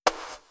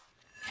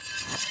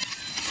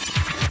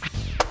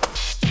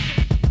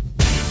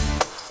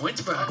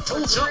Redford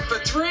pulls up for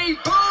three.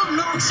 Boom!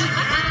 Knocks it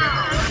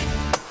down.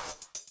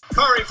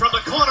 Curry from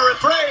the corner at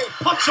three.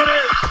 Puts it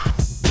in.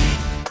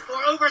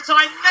 For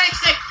overtime,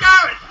 makes it.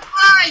 Garrett,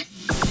 right.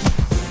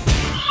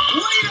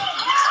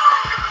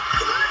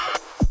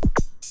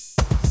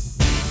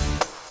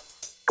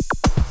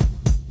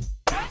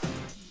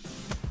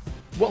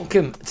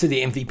 Welcome to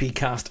the MVP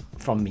cast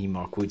from me,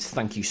 Mark Woods.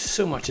 Thank you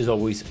so much as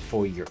always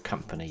for your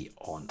company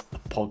on the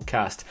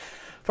podcast.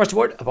 First, a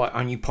word about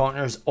our new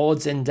partners,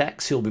 Odds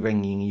Index, who'll be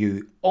bringing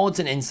you odds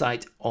and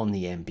insight on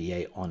the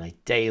NBA on a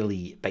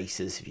daily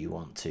basis. If you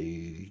want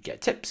to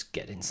get tips,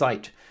 get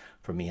insight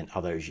from me and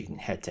others, you can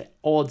head to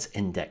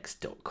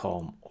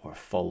oddsindex.com or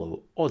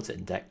follow Odds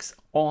Index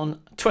on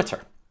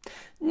Twitter.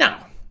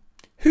 Now,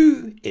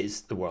 who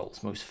is the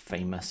world's most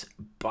famous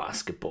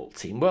basketball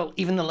team? Well,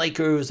 even the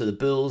Lakers or the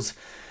Bulls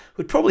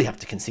would probably have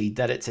to concede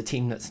that it's a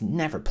team that's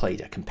never played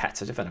a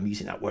competitive, and I'm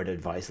using that word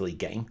advisedly,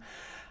 game.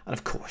 And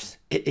of course,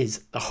 it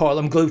is the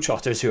Harlem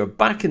Globetrotters, who are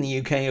back in the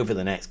UK over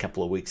the next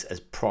couple of weeks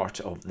as part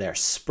of their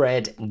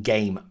Spread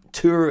Game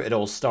tour. It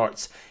all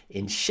starts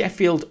in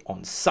Sheffield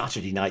on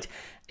Saturday night.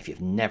 If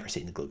you've never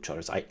seen the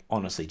Globetrotters, I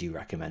honestly do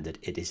recommend it.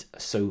 It is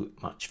so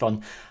much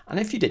fun. And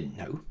if you didn't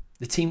know,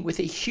 the team with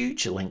a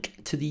huge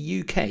link to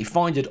the UK,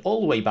 founded all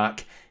the way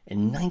back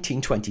in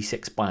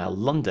 1926 by a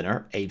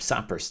Londoner, Abe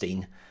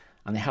Saperstein,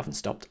 and they haven't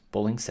stopped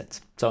bowling since.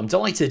 So I'm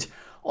delighted.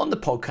 On the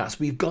podcast,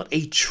 we've got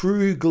a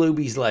true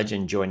Globies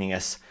legend joining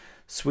us,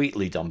 Sweet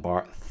Lou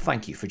Dunbar.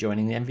 Thank you for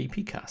joining the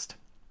MVP cast.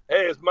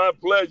 Hey, it's my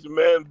pleasure,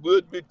 man.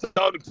 Good to be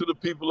talking to the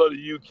people of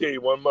the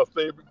UK, one of my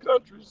favorite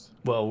countries.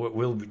 Well,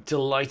 we'll be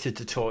delighted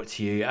to talk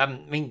to you. I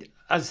mean,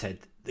 as I said,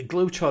 the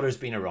Globetrotters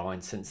been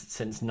around since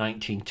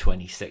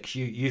 1926.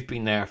 You've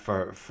been there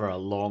for a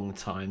long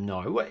time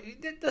now.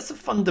 That's a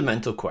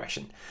fundamental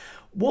question.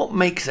 What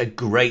makes a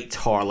great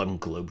Harlem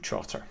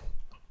Globetrotter?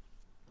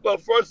 Well,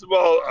 first of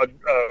all, a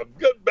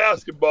good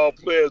basketball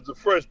player is the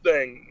first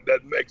thing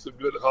that makes a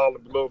good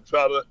Harlem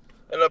Globetrotter,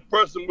 and a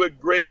person with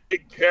great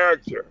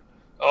character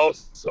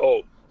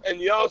also. And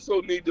you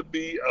also need to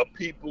be a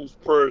people's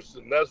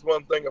person. That's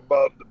one thing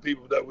about the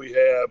people that we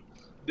have.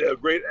 They're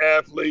great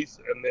athletes,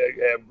 and they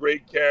have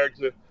great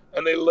character,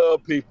 and they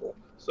love people.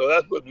 So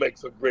that's what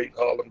makes a great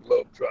Harlem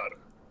Globetrotter.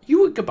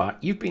 You would go back.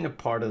 You've been a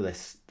part of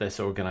this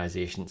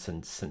organization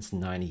since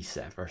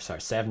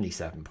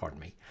 77. Pardon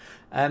me.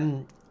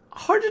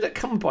 How did it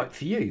come about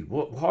for you?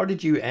 How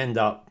did you end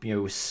up,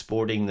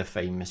 sporting the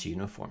famous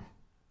uniform?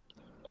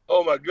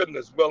 Oh my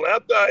goodness! Well,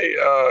 after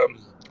I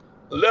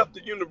left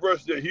the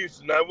University of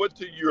Houston, I went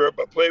to Europe.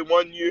 I played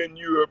 1 year in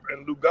Europe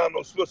in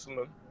Lugano,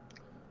 Switzerland.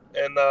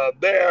 And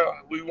there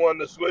we won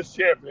the Swiss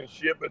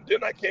championship. And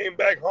then I came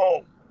back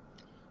home,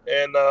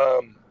 and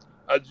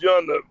I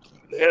joined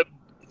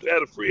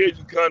had a free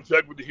agent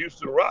contract with the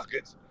Houston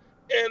Rockets.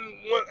 And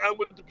when I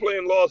went to play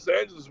in Los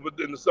Angeles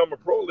in the Summer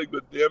Pro League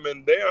with them,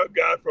 and there a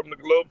guy from the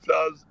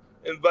Globetrotters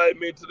invited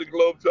me to the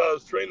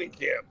Globetrotters training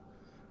camp.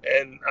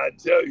 And I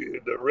tell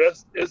you, the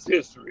rest is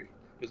history.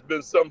 It's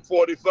been some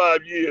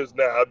 45 years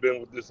now I've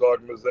been with this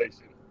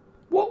organization.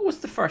 What was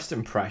the first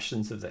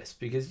impressions of this?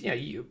 Because,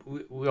 we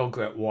all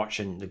grew up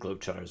watching the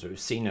Globetrotters, or we've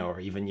seen it, or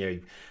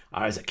even,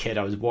 as a kid,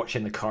 I was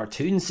watching the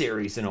cartoon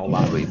series and all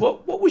that.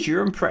 What was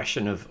your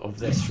impression of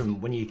this from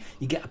when you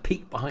get a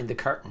peek behind the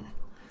curtain?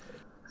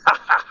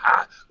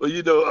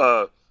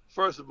 Well,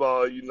 first of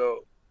all,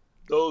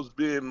 those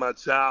being my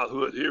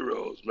childhood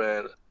heroes,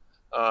 man,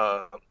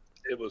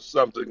 it was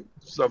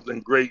something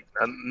great.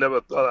 I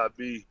never thought I'd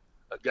be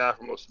a guy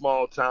from a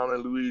small town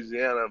in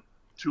Louisiana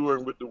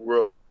touring with the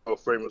world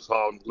famous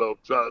Harlem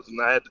Globetrotters,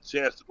 and I had the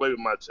chance to play with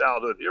my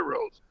childhood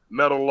heroes.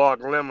 Metal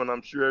Lark Lemon,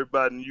 I'm sure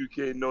everybody in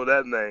the UK know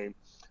that name,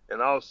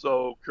 and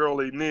also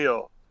Curly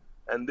Neal.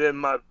 And then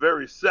my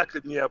very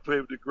second year, I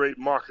played with the great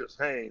Marcus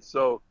Haynes.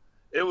 So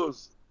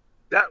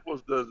that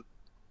was the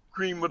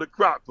cream of the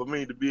crop for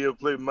me to be able to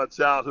play with my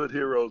childhood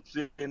heroes,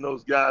 seeing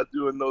those guys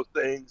doing those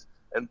things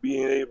and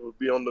being able to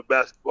be on the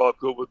basketball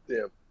court with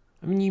them.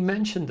 I mean, you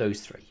mentioned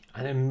those three,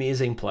 and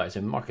amazing players,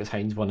 and Marcus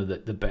Haynes, one of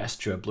the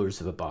best dribblers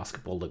of a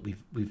basketball that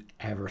we've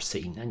ever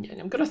seen. And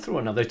I'm going to throw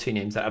another two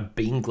names that have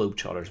been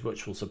Globetrotters,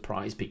 which will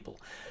surprise people.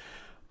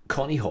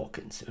 Connie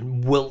Hawkins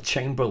and Wilt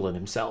Chamberlain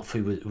himself,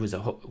 who was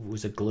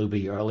a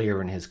Globie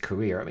earlier in his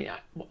career. I mean,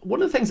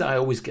 one of the things that I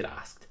always get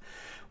asked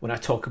when I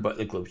talk about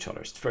the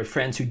Globetrotters, for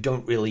friends who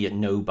don't really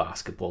know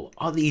basketball,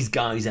 are these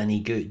guys any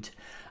good?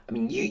 I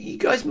mean, you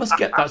guys must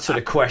get that sort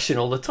of question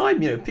all the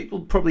time.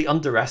 People probably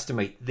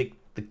underestimate the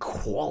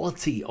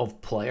quality of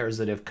players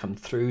that have come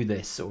through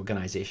this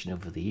organization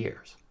over the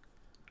years.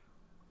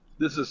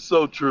 This is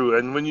so true.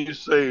 And when you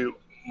say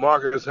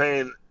Marcus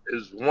Haynes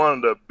is one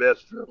of the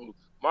best dribblers,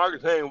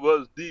 Marcus Haynes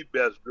was the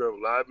best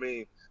dribbler. I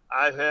mean,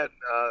 I've had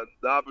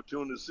the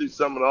opportunity to see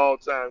some of the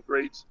all-time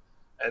greats,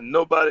 and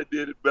nobody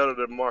did it better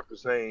than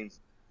Marcus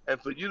Haynes.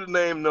 And for you to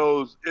name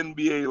those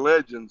NBA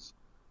legends,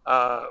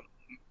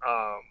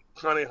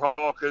 Connie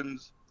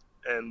Hawkins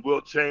and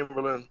Wilt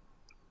Chamberlain,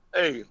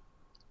 hey,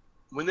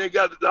 when they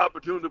got the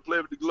opportunity to play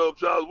with the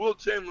Globetrotters, Wilt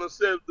Chamberlain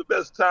said the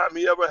best time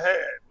he ever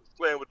had was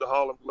playing with the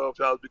Harlem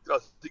Globetrotters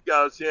because he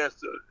got a chance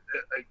to,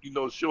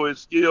 show his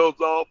skills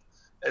off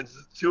and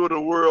show the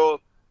world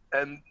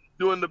and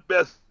doing the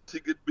best he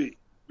could be,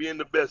 being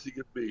the best he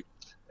could be.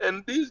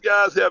 And these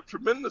guys have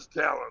tremendous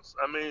talents.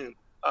 I mean,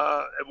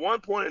 at one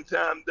point in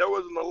time, there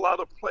wasn't a lot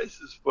of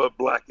places for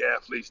black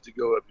athletes to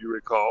go, if you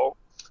recall.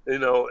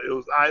 It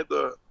was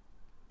either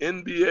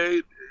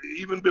NBA,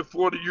 even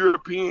before the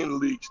European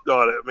League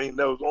started. I mean,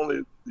 there was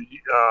only the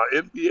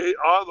NBA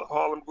or the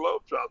Harlem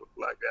Globetrotters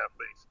black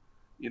athletes,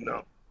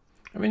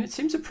 I mean, it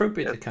seems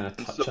appropriate to kind of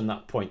touch on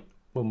that point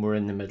when we're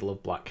in the middle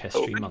of Black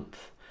History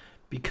Month,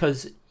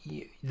 because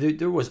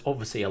there was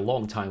obviously a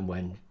long time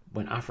when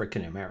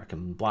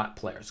African-American black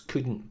players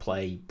couldn't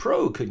play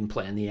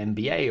in the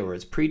NBA or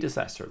its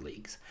predecessor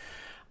leagues.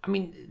 I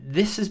mean,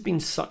 this has been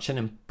such an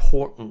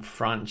important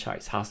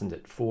franchise, hasn't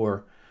it,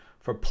 for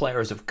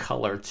players of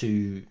color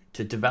to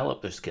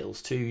develop their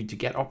skills, to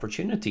get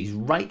opportunities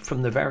right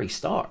from the very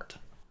start.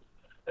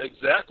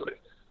 Exactly.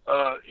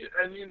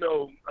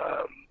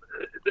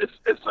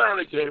 It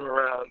finally came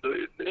around.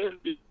 The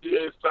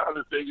NBA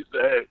finally figured,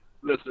 hey,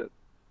 listen,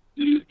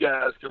 these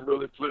guys can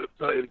really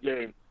play the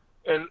game.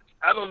 And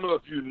I don't know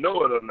if you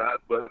know it or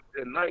not, but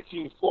in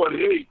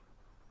 1948,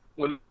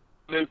 when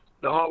the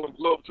Harlem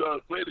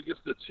Globetrotters played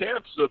against the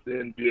champs of the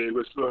NBA,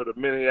 which were the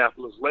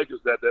Minneapolis Lakers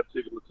at that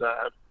particular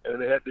time,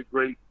 and they had the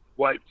great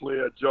white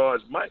player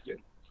George Mikan,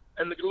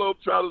 and the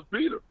Globetrotters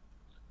beat them.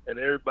 And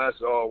everybody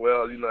said, oh,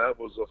 well, that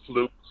was a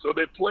fluke. So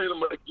they played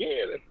them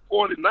again in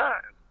 49.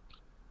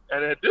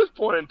 And at this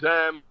point in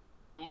time,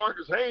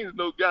 Marcus Haynes and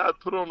those guys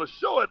put on a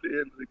show at the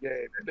end of the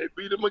game, and they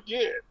beat them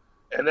again.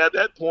 And at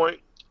that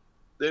point,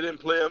 they didn't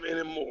play them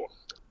anymore.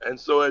 And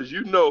so, as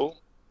you know,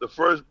 the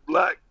first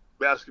black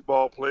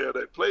basketball player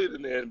that played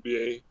in the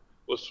NBA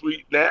was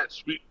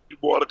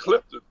Sweetwater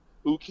Clifton,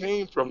 who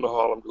came from the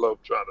Harlem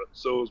Globetrotters.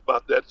 So it was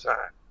about that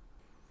time.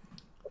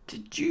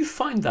 Did you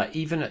find that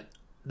even at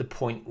the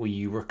point where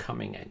you were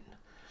coming in,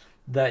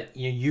 that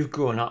you've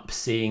grown up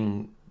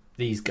seeing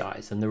these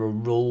guys and there were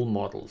role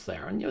models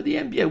there, and the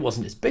NBA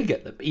wasn't as big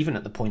even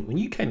at the point when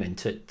you came in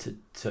to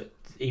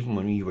even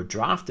when you were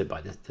drafted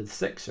by the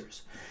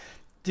Sixers?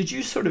 Did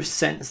you sort of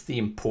sense the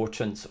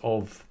importance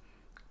of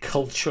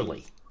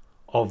culturally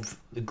of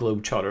the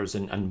Globetrotters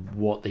and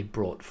what they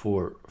brought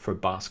for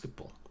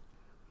basketball?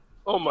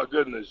 Oh my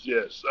goodness,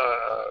 yes.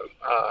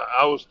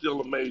 I was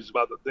still amazed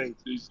about the things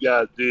these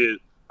guys did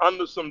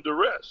under some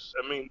duress.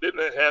 I mean, they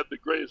didn't have the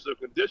greatest of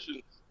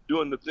conditions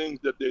doing the things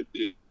that they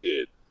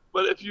did.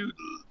 But if you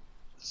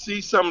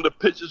see some of the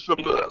pictures from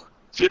the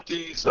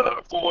 50s,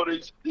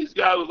 40s, these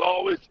guys was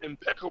always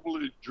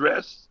impeccably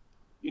dressed.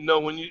 When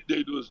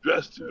they was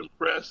dressed to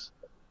impress,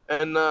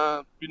 and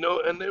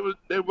and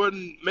they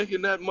wasn't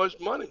making that much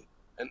money,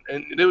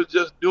 and they was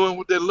just doing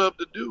what they loved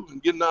to do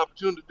and getting the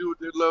opportunity to do what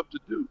they loved to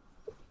do.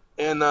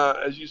 And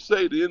as you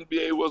say, the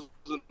NBA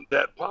wasn't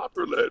that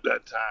popular at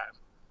that time.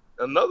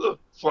 Another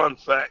fun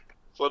fact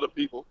for the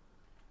people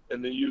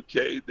in the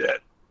UK,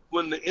 that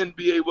when the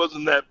NBA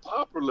wasn't that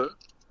popular,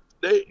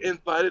 they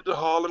invited the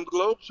Harlem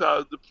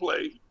Globetrotters to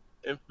play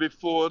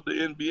before the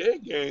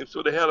NBA game,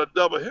 so they had a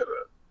double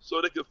hitter,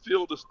 so they could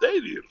fill the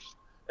stadiums.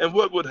 And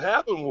what would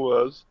happen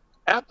was,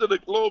 after the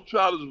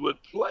Globetrotters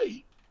would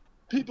play,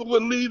 people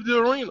would leave the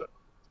arena.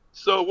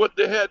 So what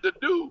they had to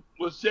do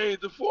was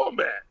change the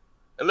format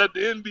and let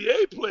the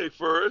NBA play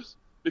first,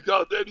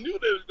 because they knew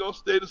they was going to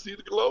stay to see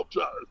the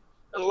Globetrotters.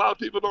 And a lot of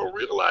people don't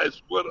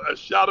realize what a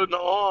shot in the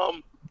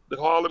arm the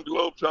Harlem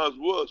Globetrotters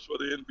was for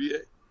the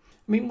NBA.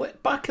 I mean,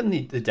 back in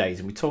the days,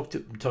 and we talked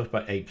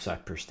about Abe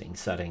Saperstein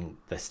setting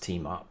this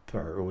team up,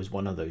 or was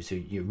one of those who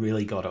you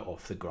really got it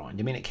off the ground.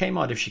 I mean, it came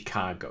out of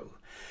Chicago,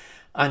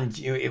 and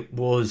it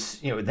was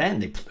then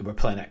they were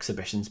playing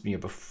exhibitions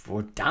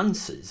before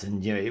dances,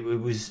 and it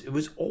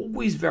was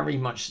always very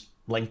much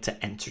linked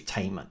to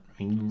entertainment.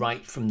 I mean,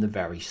 right from the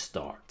very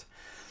start.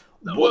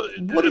 What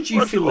did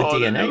you feel the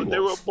DNA was? They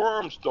were a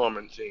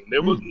barnstorming team.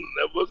 It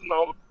wasn't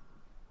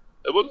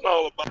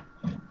all about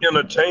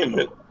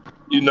entertainment.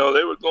 They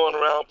were going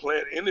around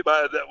playing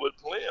anybody that would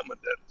play them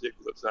at that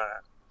particular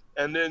time.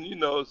 And then,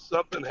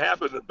 something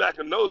happened. Back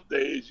in those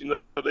days,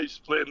 they used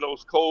to play in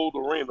those cold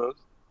arenas.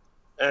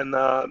 And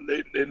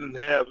they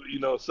didn't have,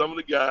 some of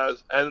the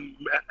guys. And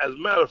as a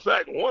matter of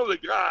fact, one of the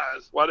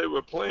guys, while they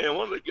were playing,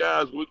 one of the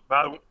guys was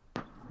by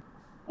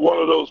one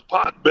of those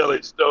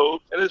pot-bellied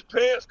stoves, and his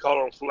pants caught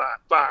on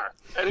fire.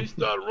 And he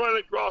started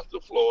running across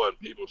the floor, and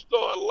people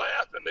started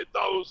laughing. They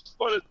thought it was the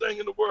funniest thing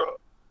in the world.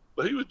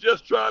 But he was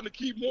just trying to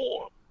keep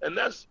warm. And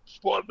that's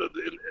part of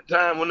the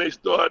time when they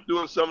started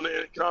doing some of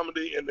the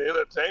comedy and the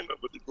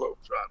entertainment with the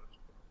Globetrotters.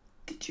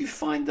 Did you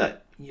find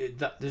that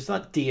that there's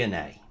that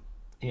DNA,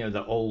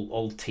 that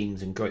all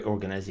teams and great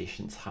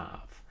organizations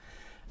have?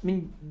 I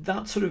mean,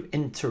 that sort of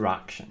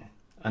interaction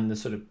and the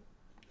sort of,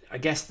 I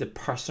guess, the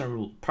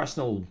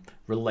personal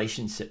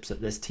relationships that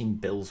this team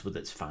builds with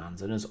its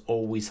fans and has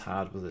always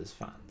had with its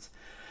fans.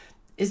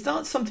 Is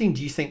that something,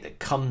 do you think, that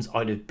comes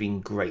out of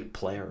being great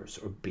players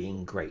or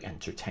being great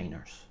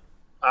entertainers?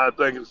 I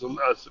think it's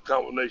a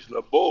combination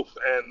of both,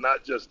 and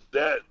not just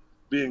that,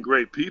 being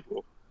great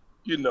people.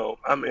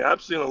 I mean,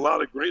 I've seen a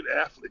lot of great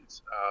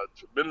athletes,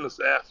 tremendous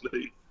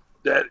athletes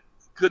that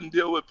couldn't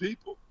deal with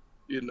people.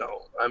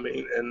 I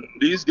mean, and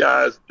these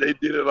guys, they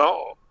did it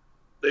all.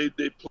 They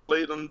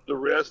played on the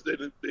rest.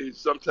 They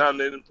sometimes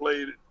they didn't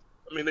play.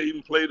 I mean, they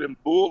even played in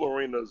bull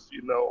arenas,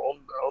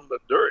 on the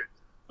dirt.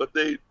 But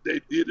they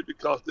did it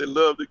because they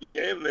loved the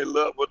game and they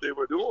loved what they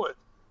were doing,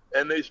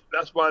 and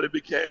that's why they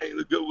became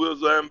the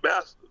Goodwill's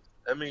ambassadors.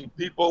 I mean,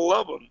 people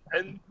love them,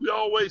 and we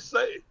always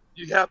say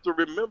you have to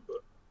remember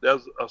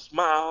there's a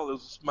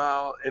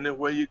smile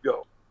anywhere you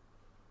go.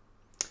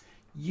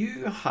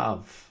 You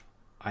have,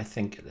 I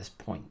think, at this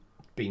point,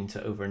 been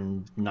to over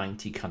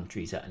 90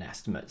 countries at an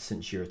estimate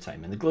since your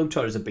time, and the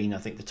Globetrotters have been, I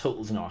think the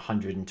total's now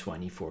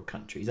 124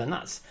 countries, and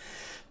that's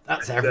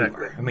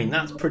everywhere. I mean,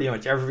 that's pretty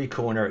much every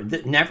corner.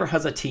 Never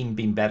has a team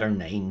been better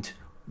named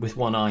with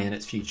one eye on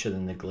its future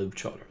than the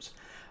Globetrotters.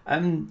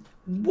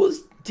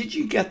 Did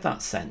you get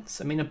that sense?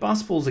 I mean,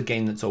 basketball's a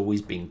game that's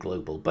always been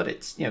global, but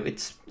it's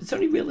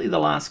only really the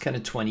last kind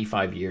of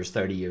 25 years,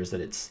 30 years that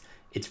it's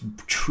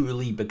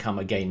truly become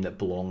a game that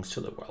belongs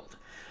to the world.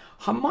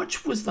 How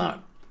much was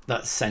that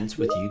sense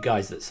with you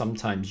guys that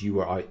sometimes you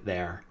were out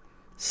there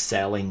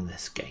selling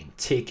this game,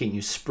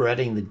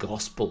 spreading the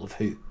gospel of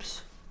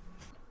hoops?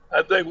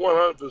 I think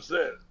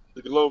 100%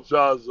 the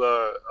Globetrotters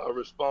are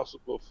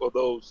responsible for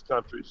those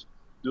countries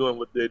doing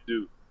what they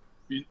do.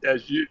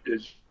 As you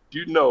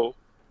know,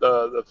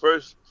 the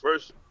first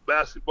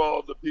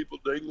basketball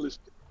the English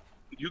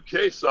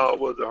UK saw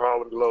was the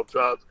Harlem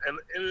Globetrotters and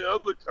any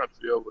other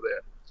country over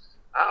there.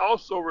 I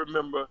also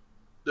remember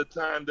the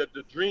time that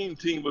the Dream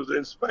Team was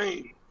in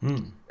Spain,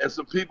 and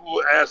some people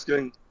were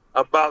asking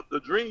about the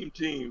Dream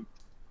Team,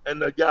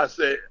 and the guy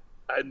said,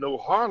 "I know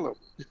Harlem."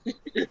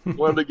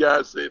 One of the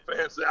guys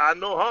fans said, "I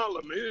know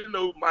Harlem." He didn't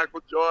know who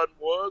Michael Jordan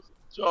was,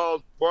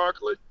 Charles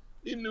Barkley.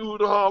 He knew who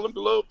the Harlem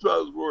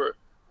Globetrotters were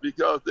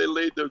because they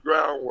laid the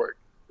groundwork,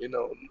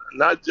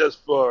 not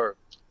just for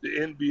the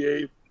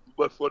NBA,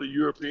 but for the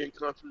European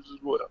countries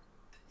as well.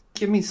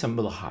 Give me some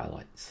of the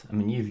highlights. I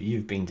mean,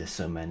 you've been to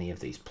so many of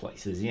these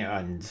places,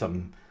 and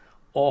some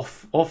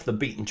off the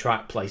beaten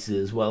track places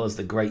as well as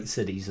the great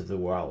cities of the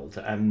world.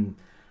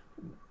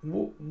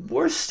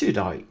 Where stood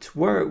out?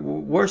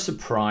 Where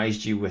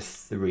surprised you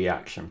with the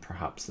reaction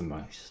perhaps the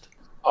most?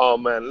 Oh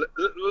man,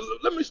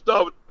 let me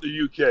start with the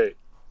UK.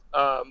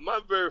 My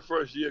very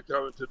first year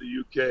coming to the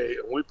UK,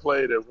 and we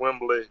played at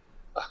Wembley.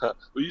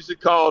 We used to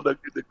call the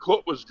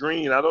court was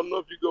green. I don't know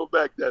if you go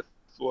back that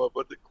far,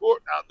 but the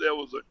court out there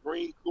was a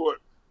green court.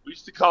 We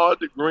used to call it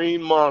the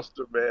Green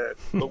Monster, man.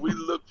 But we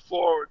looked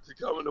forward to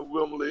coming to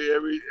Wembley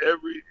every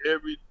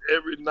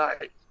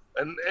night.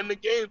 And the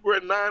games were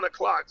at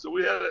 9:00, so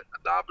we had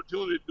the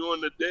opportunity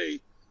during the day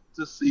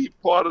to see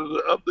part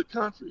of the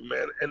country,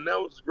 man, and that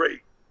was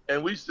great.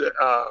 And we said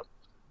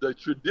the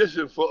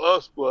tradition for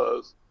us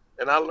was,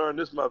 and I learned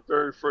this my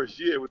very first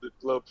year with the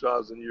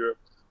Globetrotters in Europe.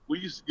 We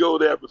used to go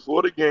there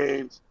before the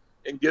games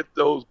and get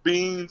those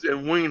beans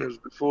and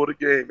wieners before the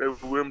game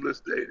at Wembley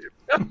Stadium.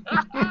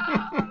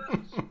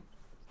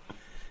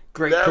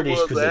 Great British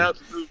cuisine. That was an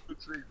absolute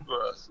treat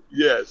for us.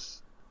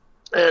 Yes,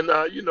 and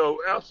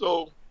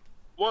also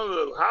one of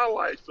the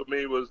highlights for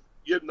me was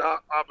getting the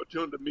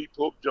opportunity to meet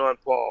Pope John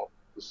Paul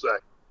II,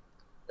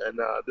 and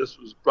this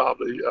was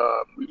probably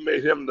we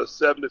made him the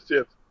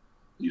 75th.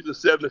 He's the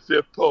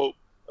 75th Pope.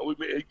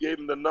 He gave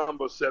him the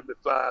number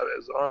 75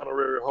 as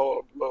honorary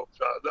Harlem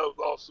Globetrotter. That was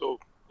also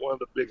one of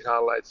the big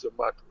highlights of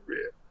my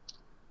career.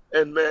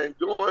 And man,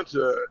 going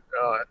to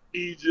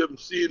Egypt,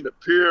 seeing the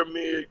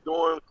pyramid,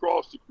 going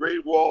across the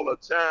Great Wall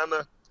of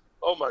China,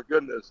 oh my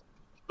goodness,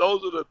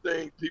 those are the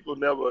things people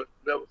never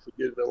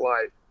forget in their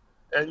life.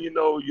 And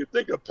you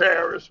think of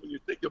Paris. When you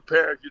think of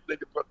Paris, you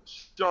think about the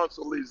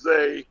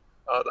Champs-Elysees,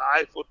 the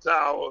Eiffel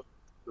Tower,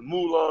 the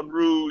Moulin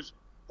Rouge.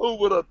 Who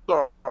would have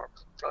thought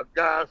a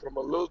guy from a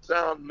little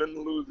town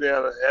in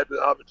Louisiana had the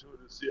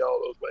opportunity to see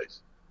all those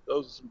places?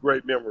 Those are some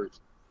great memories.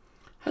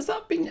 Is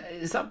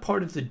that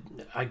part of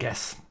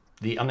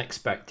the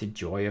unexpected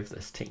joy of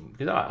this team?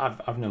 Because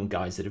I've known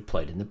guys that have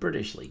played in the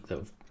British League that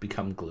have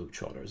become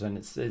Globetrotters, and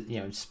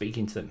it's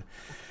speaking to them,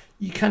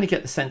 you kind of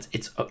get the sense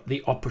it's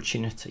the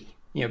opportunity.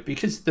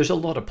 Because there's a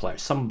lot of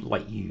players, some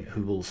like you,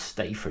 who will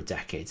stay for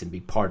decades and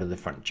be part of the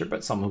furniture,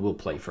 but some who will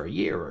play for a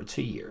year or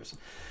 2 years.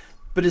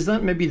 But is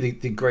that maybe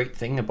the great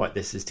thing about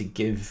this, is to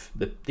give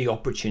the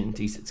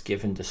opportunities it's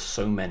given to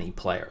so many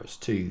players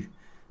to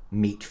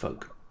meet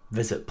folk,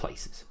 visit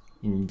places,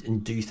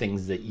 and do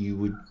things that you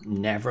would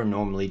never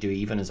normally do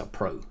even as a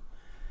pro?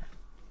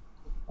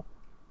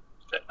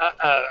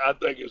 I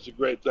think it's a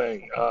great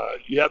thing.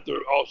 You have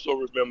to also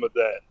remember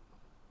that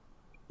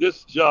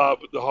this job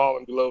with the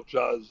Harlem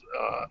Globetrotters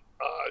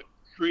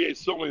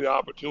creates so many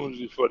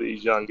opportunities for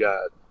these young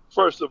guys.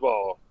 First of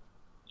all,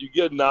 you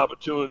get an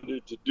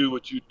opportunity to do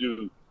what you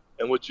do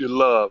and what you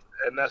love,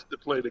 and that's to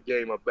play the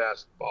game of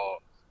basketball.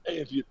 And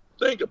if you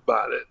think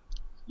about it,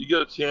 you get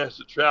a chance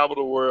to travel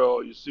the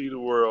world, you see the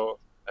world,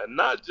 and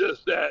not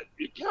just that,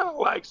 you're kind of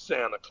like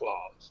Santa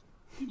Claus.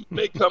 You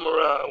may come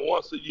around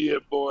once a year,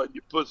 boy, and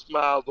you put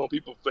smiles on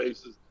people's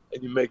faces,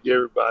 and you make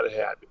everybody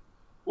happy.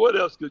 What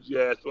else could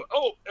you ask for?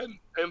 Oh,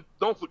 and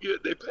don't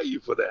forget, they pay you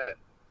for that.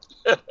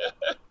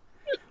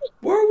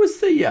 Where was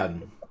the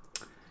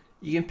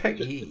you can pick,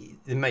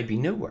 there may be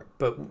nowhere,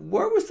 but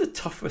where was the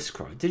toughest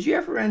crowd? Did you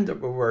ever end up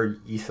where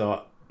you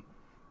thought,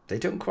 they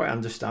don't quite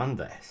understand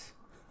this?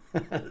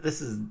 This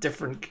is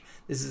different.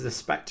 This is a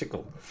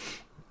spectacle.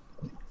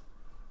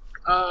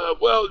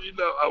 Well,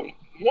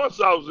 once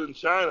I was in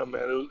China,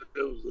 man,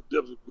 it was a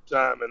difficult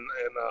time, and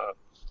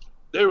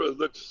they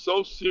looked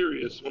so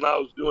serious when I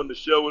was doing the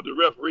show with the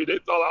referee. They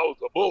thought I was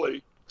a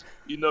bully,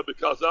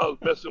 because I was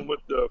messing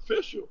with the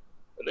official.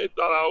 And they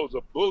thought I was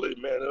a bully,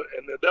 man.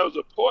 And that was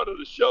a part of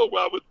the show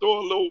where I would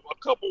throw a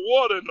cup of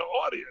water in the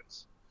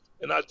audience.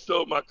 And I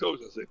told my coach,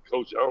 I said,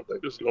 Coach, I don't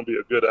think this is going to be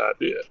a good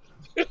idea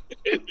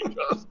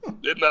because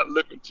they're not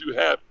looking too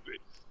happy.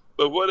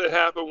 But what had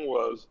happened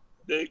was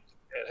at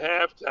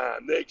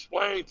halftime, they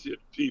explained to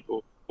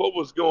people what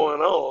was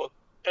going on.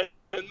 And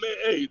man,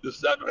 hey, the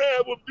second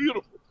half was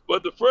beautiful.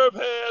 But the first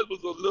half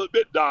was a little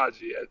bit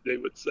dodgy, as they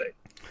would say.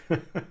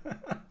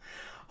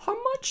 How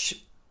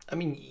much,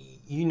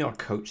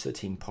 coach the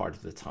team part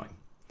of the time.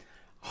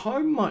 How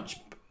much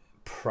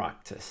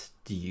practice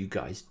do you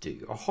guys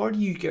do? Or how do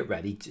you get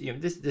ready to,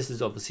 this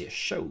is obviously a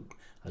show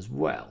as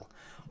well.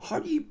 How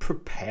do you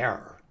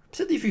prepare?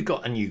 Particularly if you've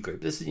got a new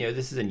group, this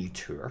is a new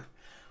tour.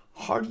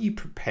 How do you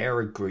prepare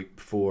a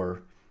group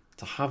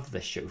to have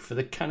this show, for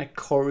the kind of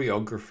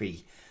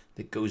choreography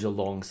that goes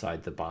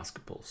alongside the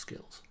basketball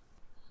skills?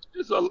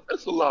 It's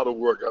a lot of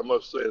work, I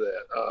must say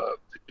that.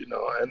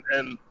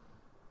 And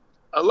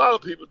a lot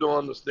of people don't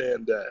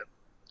understand that,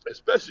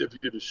 especially if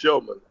you're the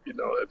showman.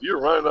 If you're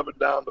running up and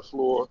down the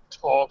floor,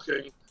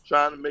 talking,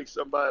 trying to make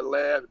somebody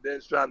laugh, and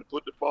then trying to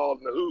put the ball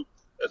in the hoop,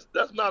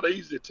 that's not an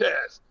easy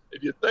task.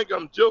 If you think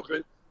I'm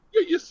joking,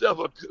 give yourself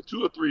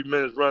 2 or 3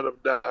 minutes running up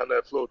and down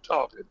that floor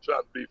talking,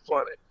 trying to be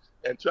funny,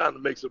 and trying to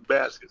make some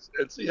baskets,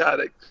 and see how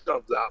that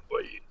comes out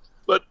for you.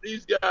 But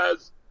these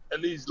guys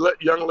and these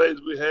young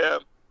ladies we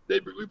have,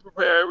 we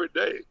prepare every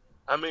day.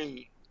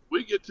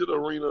 We get to the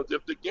arenas,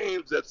 if the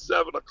game's at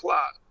 7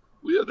 o'clock,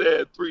 we are there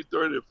at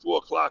 3:30 or 4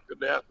 o'clock in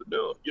the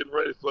afternoon, getting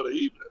ready for the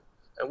evening.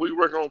 And we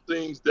work on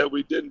things that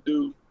we didn't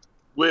do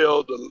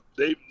well the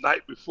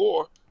night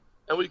before,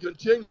 and we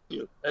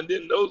continue. And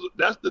then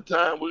that's the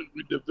time we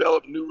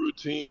develop new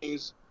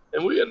routines.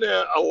 And we're in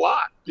there a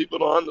lot. People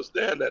don't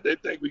understand that. They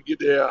think we get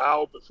there an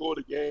hour before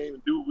the game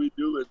and do what we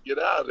do and get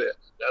out of there.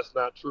 That's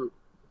not true.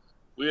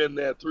 We're in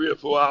there 3 or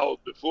 4 hours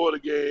before the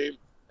game,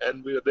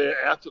 and we're there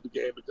after the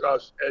game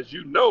because, as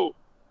you know,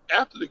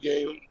 after the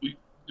game, we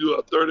do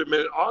a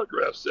 30-minute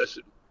autograph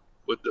session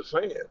with the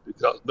fans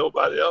because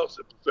nobody else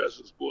in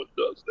professional sports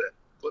does that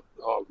but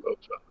the Harlem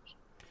Globetrotters.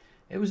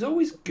 It was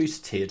always Goose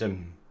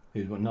Tatum,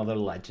 who's another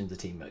legend of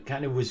the team, that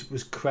kind of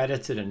was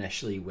credited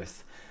initially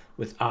with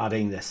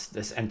adding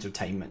this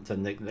entertainment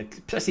and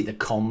especially the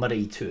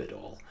comedy to it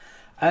all.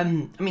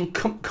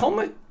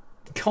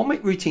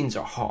 Comic routines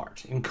are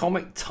hard, and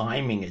comic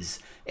timing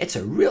it's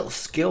a real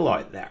skill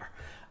out there.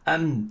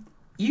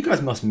 You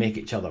guys must make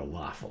each other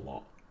laugh a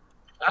lot.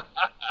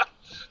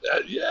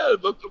 Yeah,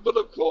 but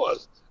of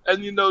course.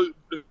 And,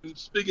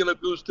 speaking of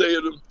Goose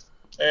Tatum,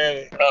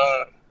 and,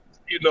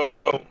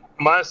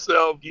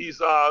 myself,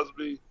 Geese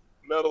Osby,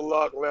 Metal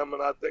Lock Lemon,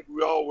 I think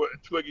we all were,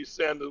 Twiggy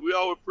Sanders, we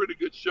all were pretty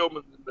good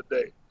showmen in the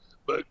day.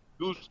 But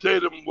Goose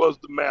Tatum was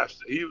the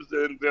master. He was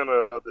the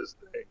inventor of this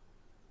thing,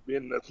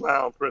 being the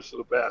clown prince of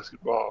the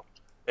basketball.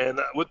 And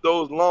with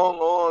those long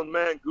arms,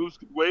 man, Goose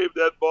could wave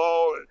that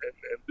ball and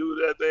do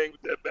that thing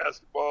with that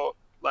basketball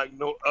like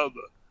no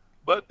other.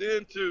 But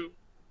then, too,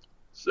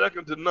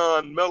 second to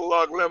none, Metal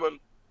Lock Lemon,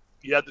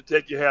 you have to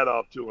take your hat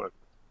off to him.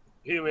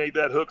 He made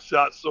that hook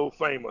shot so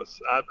famous.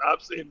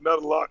 I've seen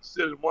Metal Lock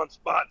sit in one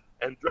spot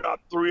and drop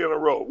 3 in a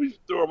row. We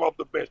throw him off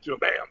the bench to him,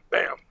 bam,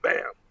 bam,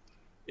 bam,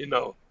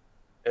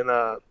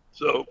 And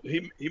so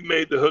he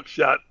made the hook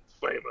shot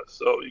famous.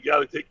 So you got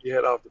to take your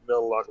head off to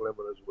Metal Lock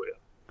Lemon as well.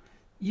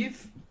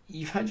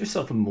 You've had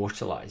yourself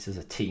immortalized as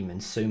a team in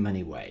so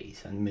many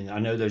ways. I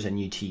know there's a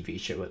new TV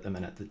show at the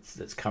minute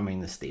that's coming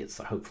in the States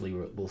that hopefully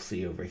we'll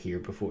see over here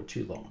before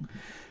too long.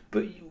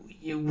 But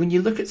when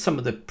you look at some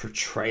of the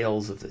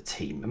portrayals of the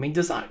team,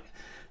 does that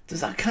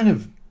kind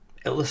of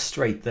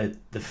illustrate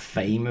the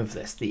fame of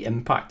this, the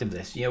impact of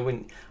this?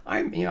 When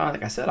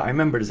like I said, I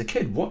remember as a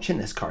kid watching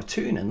this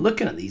cartoon and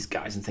looking at these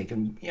guys and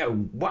thinking,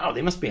 wow,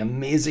 they must be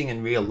amazing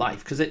in real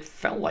life, because it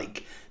felt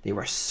like they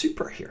were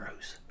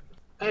superheroes.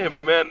 Hey,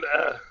 man,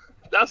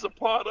 that's a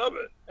part of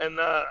it. And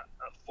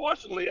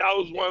fortunately, I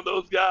was one of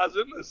those guys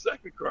in the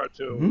second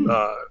cartoon.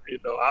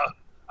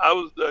 I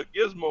was the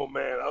Gizmo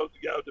man. I was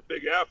the guy with the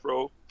big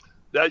afro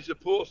that used to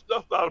pull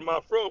stuff out of my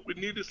fro. If we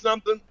needed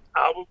something,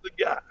 I was the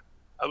guy.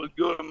 I would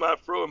go to my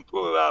fro and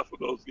pull it out for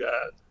those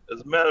guys.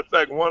 As a matter of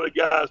fact, one of the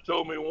guys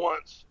told me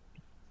once,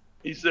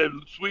 he said,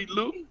 "Sweet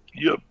Lou,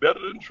 you're better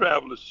than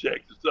traveler's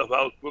checks," the stuff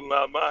I was pulling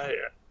out of my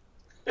hair.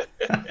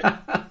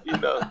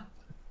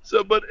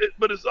 So, but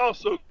it's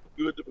also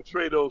good to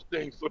portray those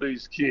things for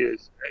these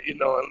kids,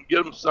 and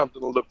give them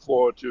something to look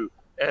forward to.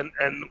 And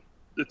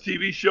the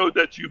TV show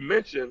that you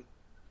mentioned,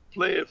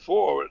 Play It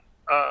Forward,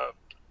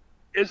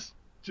 it's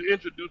to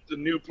introduce the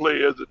new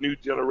players, the new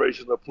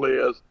generation of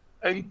players,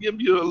 and give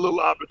you a little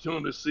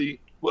opportunity to see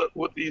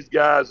what these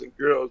guys and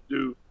girls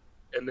do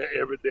in their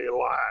everyday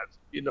lives.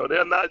 You know,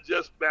 they're not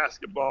just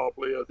basketball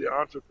players, they're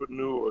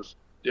entrepreneurs.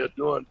 They're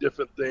doing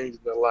different things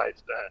in their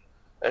lifestyle.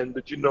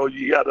 But you know,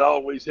 you got to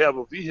always have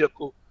a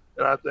vehicle,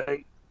 and I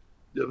think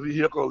the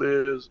vehicle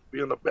is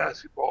being a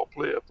basketball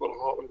player for the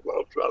Harlem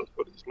Globetrotters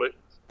for these players.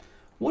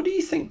 What do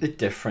you think the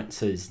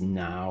difference is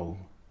now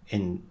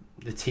in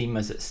the team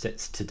as it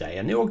sits today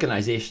and the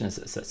organisation as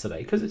it sits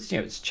today? Because it's, you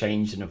know, it's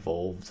changed and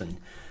evolved, and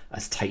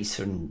as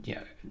Tyson, you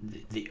know,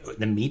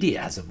 the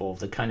media has evolved,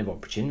 the kind of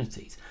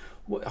opportunities.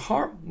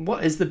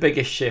 What is the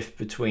biggest shift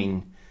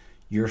between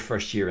your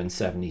first year in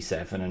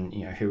 '77 and,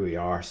 you know, here we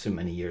are so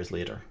many years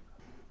later?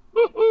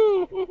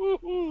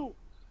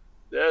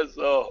 There's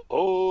a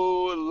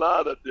whole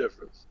lot of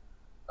difference.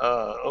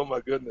 Oh my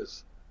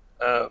goodness.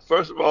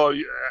 First of all,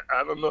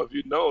 I don't know if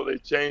you know, they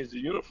changed the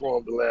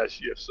uniform the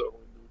last year, so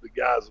the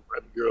guys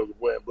and girls are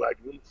wearing black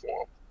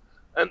uniforms.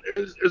 And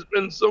it's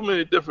been so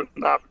many different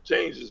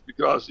changes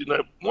because, you know,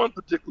 at one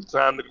particular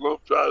time, the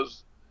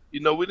Globetrotters,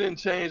 you know, we didn't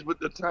change with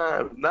the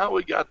time. Now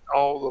we got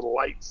all the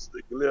lights,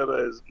 the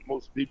glitter, as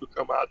most people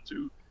come out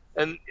to.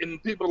 And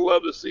people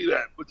love to see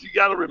that. But you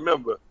got to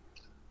remember,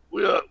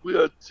 we're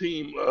a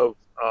team of,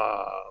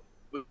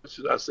 what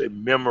should I say,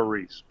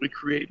 memories. We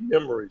create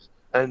memories.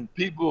 And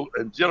people,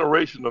 and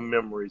generational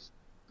memories.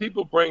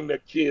 People bring their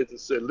kids and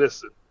say,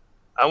 listen,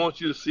 I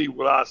want you to see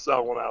what I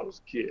saw when I was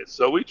a kid.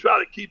 So we try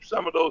to keep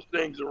some of those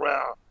things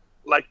around,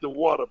 like the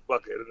water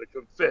bucket and the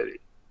confetti.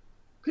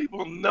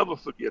 People never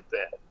forget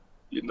that,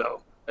 you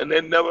know, and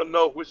they never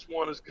know which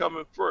one is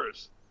coming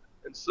first.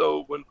 And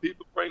so when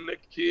people bring their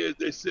kids,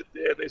 they sit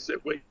there and they say,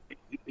 wait,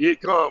 here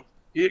it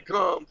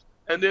comes.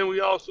 And then we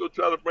also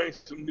try to bring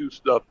some new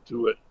stuff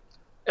to it.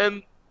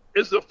 And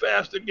it's a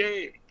faster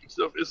game.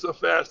 It's a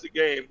faster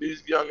game.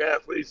 These young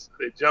athletes,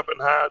 they're jumping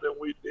higher than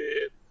we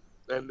did,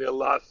 and they're a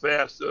lot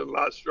faster, a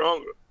lot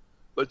stronger.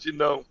 But, you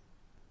know,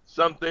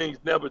 some things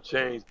never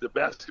change. The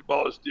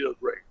basketball is still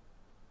great.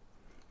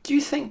 Do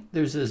you think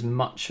there's as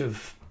much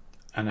of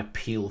an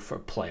appeal for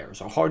players,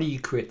 or how do you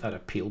create that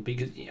appeal?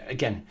 Because,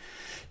 again,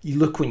 you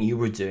look when you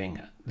were doing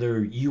it,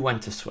 you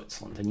went to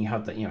Switzerland and you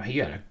had that, you know,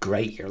 you had a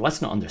great year.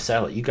 Let's not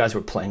undersell it. You guys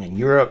were playing in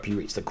Europe. You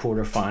reached the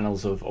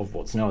quarterfinals of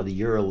what's now the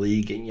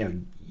EuroLeague, and, you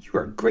know, you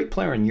were a great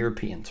player in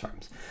European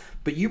terms.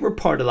 But you were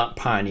part of that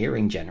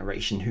pioneering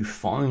generation who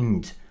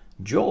found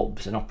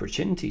jobs and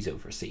opportunities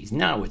overseas.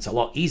 Now it's a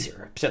lot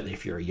easier, particularly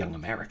if you're a young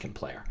American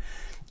player.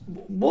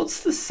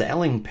 What's the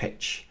selling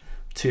pitch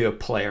to a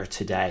player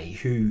today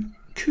who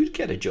could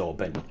get a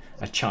job in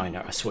a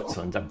China, a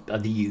Switzerland,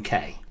 the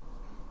UK?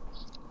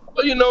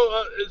 Well, you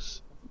know,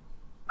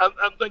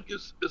 I think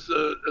it's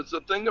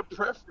a thing of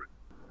preference.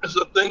 It's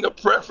a thing of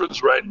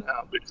preference right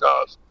now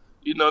because,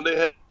 you know,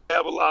 they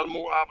have a lot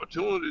more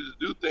opportunities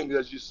to do things.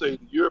 As you say,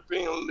 the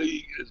European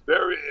League is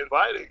very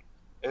inviting,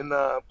 and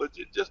but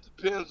it just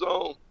depends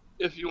on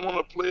if you want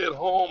to play at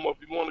home or if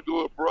you want to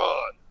go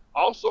abroad.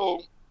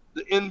 Also,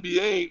 the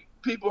NBA,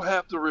 people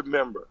have to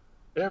remember,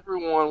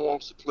 everyone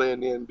wants to play in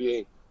the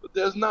NBA, but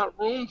there's not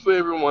room for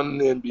everyone in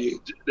the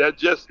NBA. That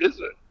just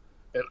isn't.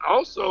 And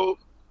also,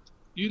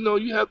 you know,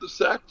 you have to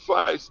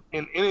sacrifice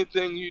in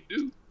anything you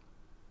do.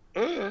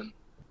 And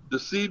the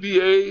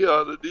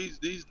CBA,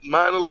 these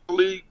minor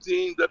league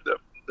teams that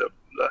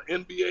the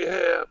NBA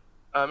have,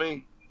 I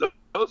mean,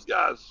 those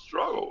guys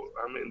struggle.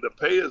 I mean, the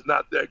pay is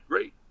not that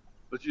great,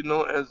 but you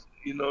know, as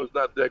you know, it's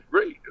not that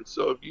great. And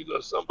so if you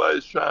know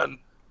somebody's trying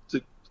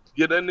to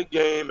get in the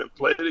game and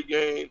play the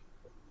game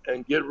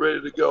and get ready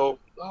to go,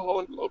 the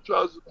Harlem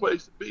Globetrotters is a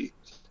place to be.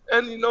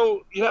 And you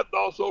know, you have to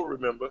also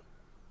remember,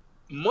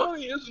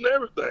 money isn't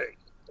everything.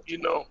 You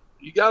know,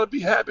 you got to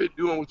be happy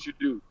doing what you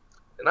do.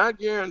 And I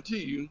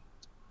guarantee you,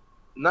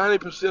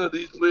 90% of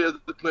these players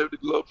that play with the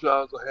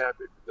Globetrotters are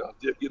happy because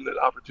they're getting that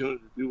opportunity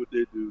to do what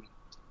they do.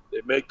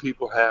 They make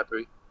people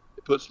happy.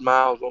 They put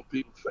smiles on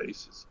people's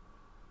faces,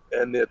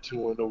 and they're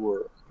touring the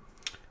world.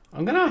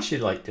 I'm going to ask you,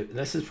 like,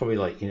 this is probably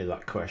like, you know,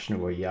 that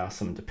question where you ask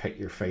them to pick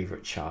your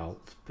favorite child.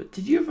 But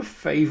did you have a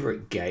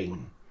favorite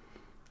game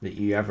that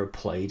you ever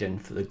played in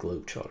for the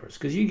Globetrotters?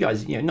 Because you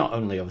guys, you know, not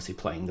only obviously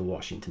playing the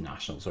Washington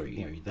Nationals or,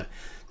 you know,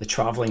 the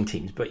traveling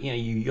teams, but, you know,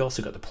 you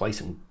also got to play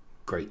some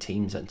great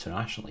teams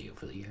internationally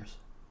over the years.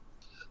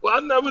 Well, I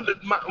never did.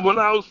 When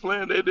I was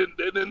playing, they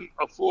didn't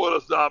afford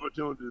us the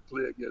opportunity to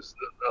play against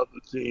the other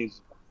teams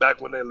back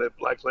when they let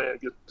black playing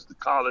against the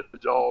college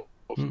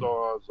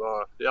all-stars.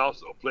 They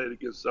also played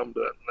against some of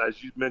the,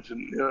 as you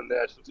mentioned,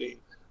 international teams.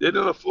 They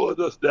didn't afford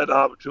us that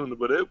opportunity,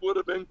 but it would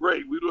have been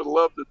great. We would have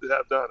loved to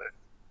have done it.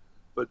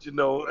 But you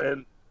know,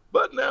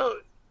 but now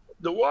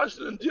the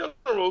Washington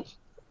Generals,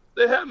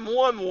 they hadn't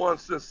won one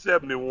since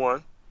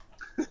 '71.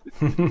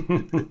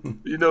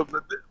 You know,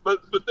 but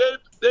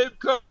they've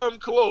come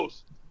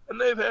close, and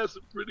they've had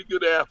some pretty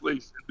good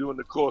athletes during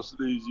the course of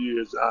these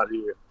years out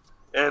here.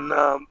 And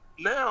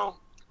now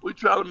we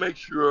try to make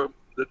sure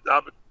that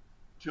the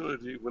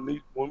opportunity when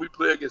we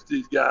play against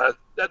these guys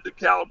that the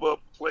caliber of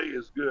play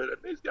is good. And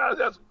these guys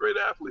have some great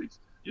athletes.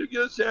 You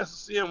get a chance to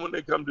see them when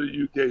they come to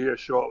the UK here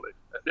shortly.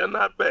 They're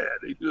not bad.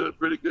 They do a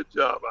pretty good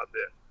job out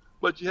there.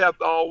 But you have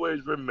to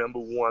always remember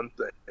one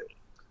thing.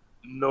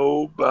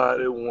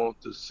 Nobody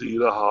wants to see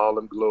the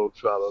Harlem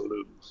Globetrotters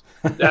lose.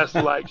 That's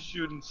like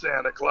shooting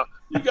Santa Claus.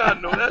 You got to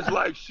know that's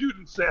like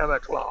shooting Santa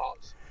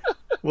Claus.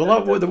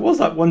 Well, there was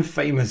that one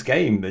famous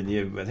game,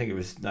 and I think it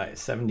was like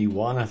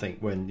 71. I think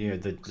when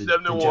the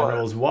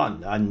Generals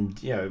won,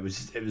 and it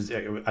was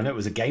I know it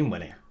was a game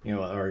winner,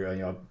 or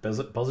a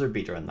buzzer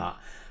beater in that.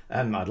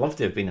 I'd love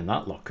to have been in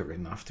that locker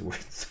room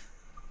afterwards.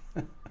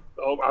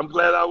 Oh, I'm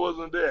glad I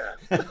wasn't there.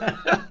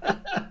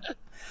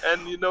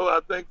 And I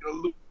think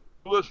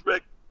Louis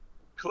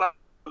Claus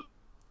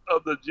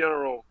of the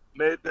General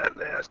made that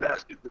last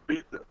basket to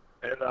beat them,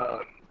 and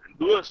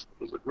Lewis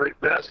was a great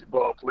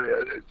basketball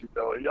player, as you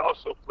know. He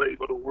also played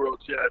for the world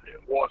champion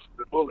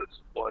Washington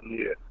Bullets one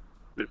year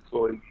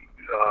before he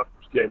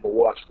became a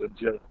Washington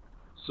General.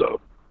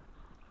 So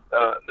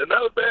they're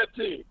not a bad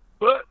team,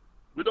 but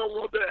we don't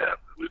want that to happen.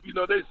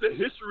 They say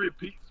history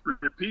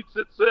repeats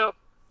itself.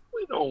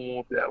 We don't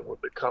want that one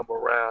to come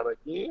around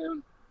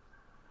again.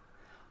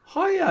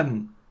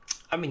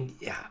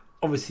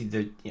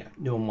 Obviously,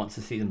 no one wants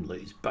to see them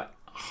lose, but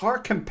how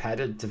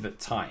competitive at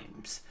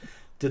times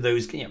do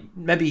those,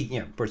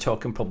 maybe, we're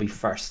talking probably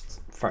first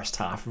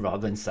half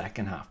rather than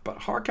second half, but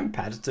how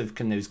competitive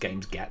can those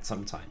games get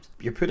sometimes?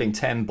 You're putting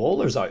 10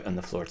 bowlers out on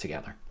the floor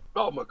together.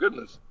 Oh, my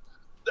goodness.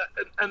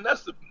 And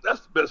that's the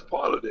best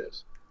part of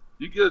this.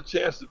 You get a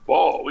chance to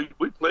ball.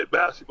 We play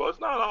basketball.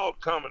 It's not all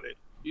comedy.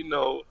 A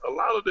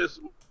lot of this,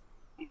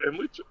 and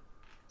we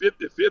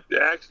 50-50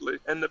 actually,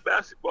 and the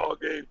basketball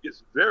game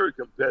gets very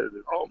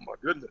competitive. Oh, my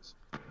goodness.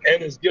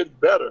 And it's getting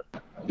better.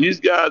 These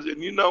guys, and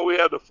we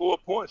have the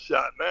 4-point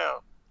shot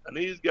now. And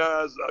these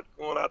guys are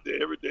going out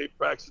there every day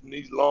practicing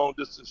these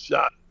long-distance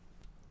shots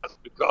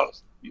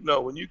because,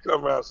 when you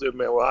come around and say,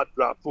 man, well, I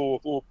dropped four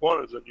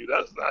pointers on you,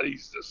 that's not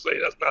easy to say.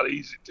 That's not an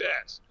easy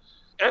task.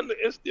 And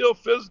it's still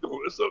physical.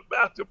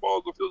 Basketball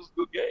is a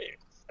physical game.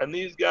 And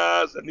these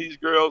guys and these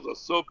girls are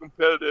so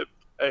competitive.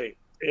 Hey,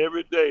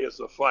 every day it's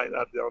a fight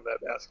out there on that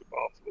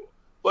basketball floor.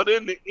 But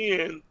in the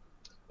end,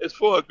 it's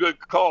for a good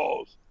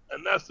cause.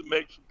 And that's to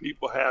make some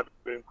people happy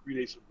and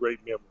create some great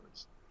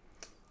memories.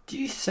 Do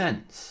you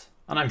sense,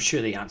 and I'm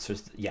sure the answer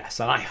is yes,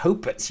 and I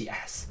hope it's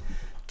yes,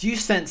 do you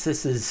sense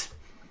this is,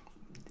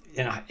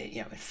 in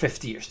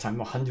 50 years' time,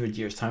 100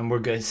 years' time, we're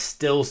going to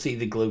still see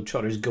the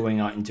Globetrotters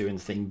going out and doing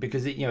the thing?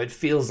 Because, it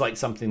feels like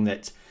something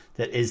that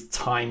is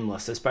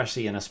timeless,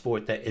 especially in a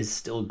sport that is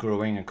still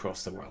growing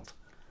across the world.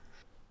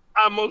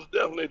 I most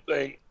definitely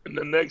think in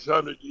the next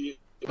 100 years,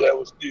 that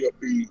will still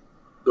be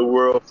the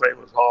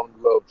world-famous Harlem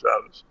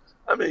Globetrotters.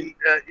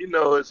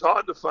 It's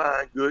hard to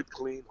find good,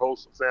 clean,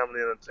 wholesome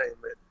family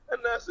entertainment, and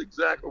that's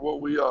exactly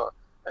what we are.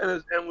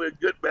 And we're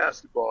good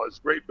basketball. It's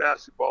great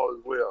basketball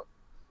as well.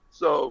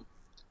 So,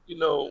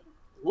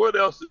 what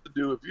else to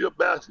do? If you're a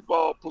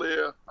basketball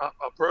player,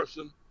 a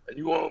person, and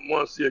you want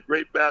to see a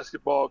great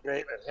basketball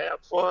game and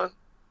have fun,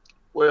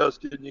 where else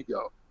can you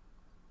go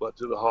but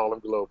to the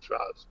Harlem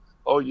Globetrotters?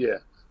 Oh, yeah.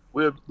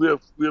 We'll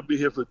be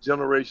here for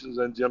generations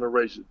and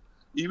generations.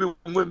 Even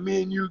when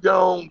me and you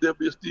gone, they'll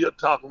be still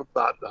talking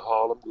about the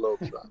Harlem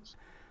Globetrotters.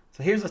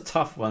 So here's a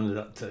tough one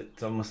to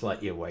almost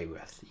let you away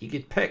with. You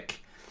could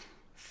pick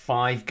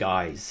 5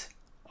 guys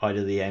out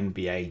of the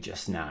NBA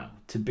just now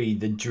to be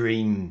the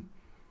dream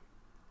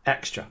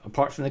extra,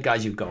 apart from the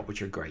guys you've got,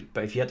 which are great.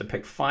 But if you had to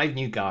pick 5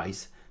 new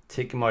guys,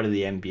 take them out of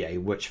the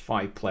NBA, which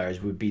 5 players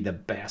would be the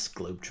best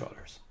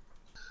Globetrotters?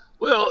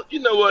 Well, you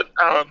know what?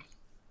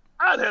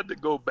 I'd have to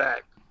go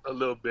back a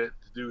little bit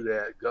to do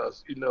that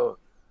because,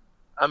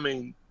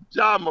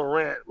 Ja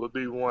Morant would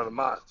be one of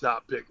my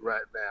top picks right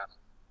now.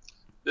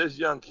 This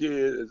young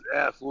kid is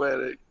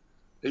athletic.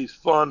 He's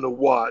fun to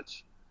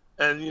watch.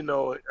 And,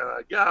 a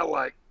guy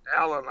like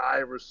Allen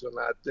Iverson,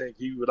 I think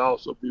he would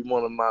also be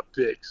one of my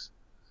picks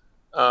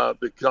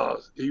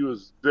because he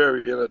was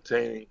very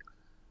entertaining.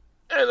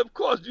 And, of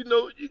course, you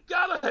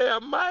got to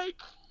have Mike.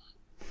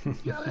 You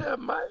got to have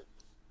Mike.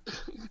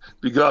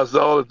 Because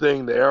all the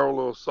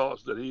aerial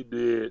assaults that he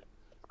did,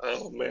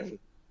 oh, man,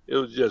 it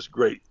was just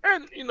great.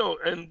 And,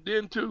 and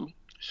then, too,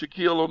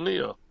 Shaquille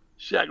O'Neal.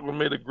 Shaq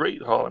made a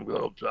great Harlem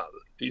Globetrotter.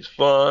 He's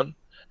fun.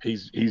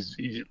 He's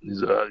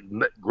a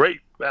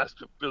great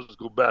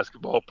physical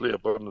basketball player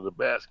up under the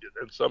basket,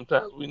 and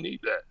sometimes we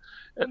need that.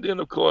 And then,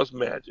 of course,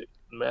 Magic.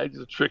 Magic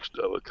the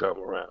trickster would come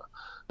around.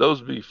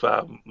 Those would be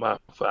my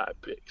 5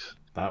 picks.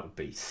 That would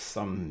be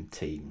some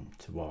team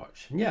to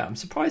watch. And yeah, I'm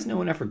surprised no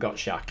one ever got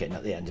Shaq in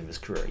at the end of his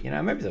career.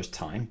 Maybe there's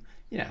time.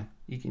 You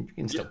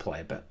can still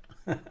play a bit.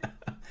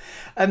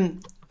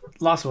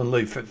 Last one,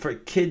 Luke. For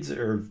kids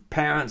or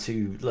parents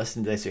who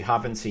listen to this who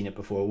haven't seen it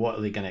before, what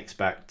are they going to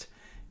expect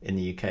in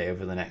the UK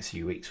over the next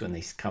few weeks when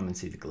they come and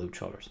see the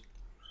Globetrotters?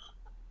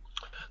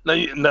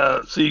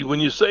 Now, see, when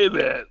you say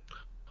that,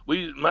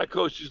 my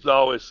coach used to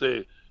always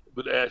say,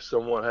 would ask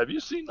someone, "Have you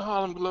seen the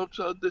Harlem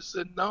Globetrotters?" They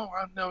said, "No,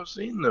 I've never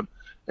seen them."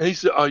 And he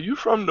said, "Are you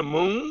from the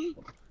moon?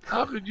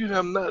 How could you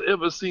have not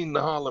ever seen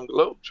the Harlem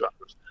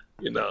Globetrotters?"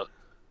 You know,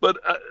 but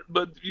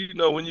you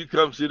know, when you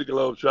come see the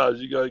Globetrotters,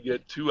 you gotta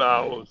get 2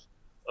 hours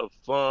of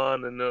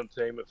fun and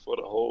entertainment for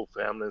the whole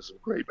family and some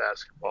great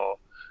basketball.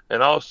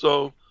 And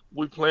also,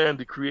 we plan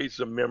to create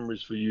some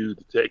memories for you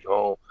to take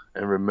home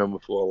and remember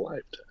for a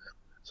lifetime.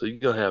 So you're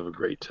going to have a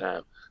great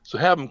time. So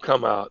have them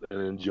come out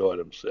and enjoy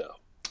themselves.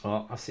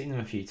 Well, I've seen them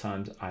a few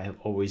times. I have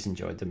always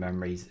enjoyed the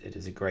memories. It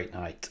is a great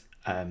night.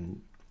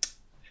 And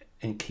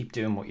keep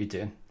doing what you're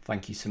doing.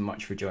 Thank you so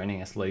much for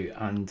joining us, Lou.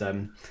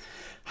 And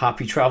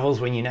happy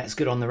travels when you next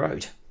get on the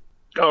road.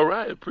 All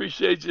right.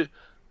 Appreciate you.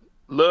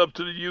 Love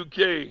to the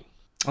UK.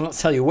 And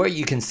let's tell you where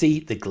you can see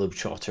the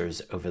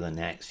Globetrotters over the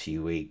next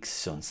few weeks.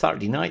 So on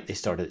Saturday night, they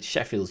started at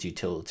Sheffield's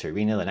Utility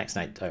Arena. The next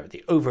night, they're at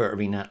the Over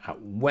Arena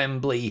at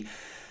Wembley.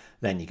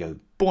 Then you go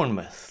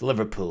Bournemouth,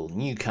 Liverpool,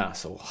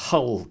 Newcastle,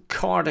 Hull,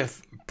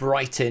 Cardiff,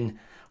 Brighton.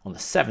 On the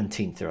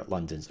 17th, they're at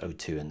London's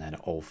O2. And then it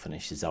all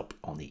finishes up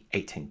on the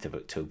 18th of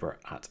October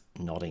at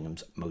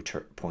Nottingham's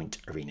Motor Point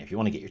Arena. If you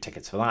want to get your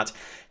tickets for that,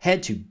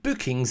 head to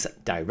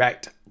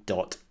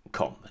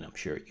bookingsdirect.com. And I'm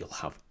sure you'll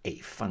have a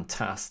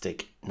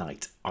fantastic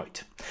night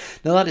out.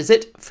 Now that is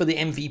it for the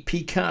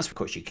MVP cast. Of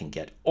course, you can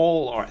get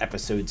all our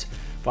episodes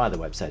via the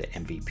website at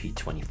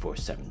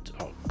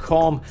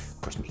mvp247.com.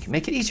 Of course, you can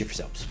make it easier for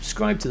yourself.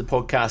 Subscribe to the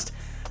podcast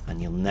and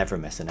you'll never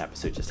miss an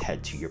episode. Just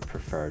head to your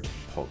preferred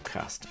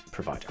podcast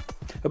provider.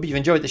 Hope you've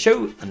enjoyed the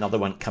show. Another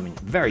one coming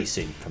very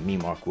soon from me,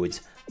 Mark Woods.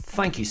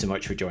 Thank you so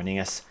much for joining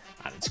us,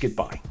 and it's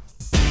goodbye.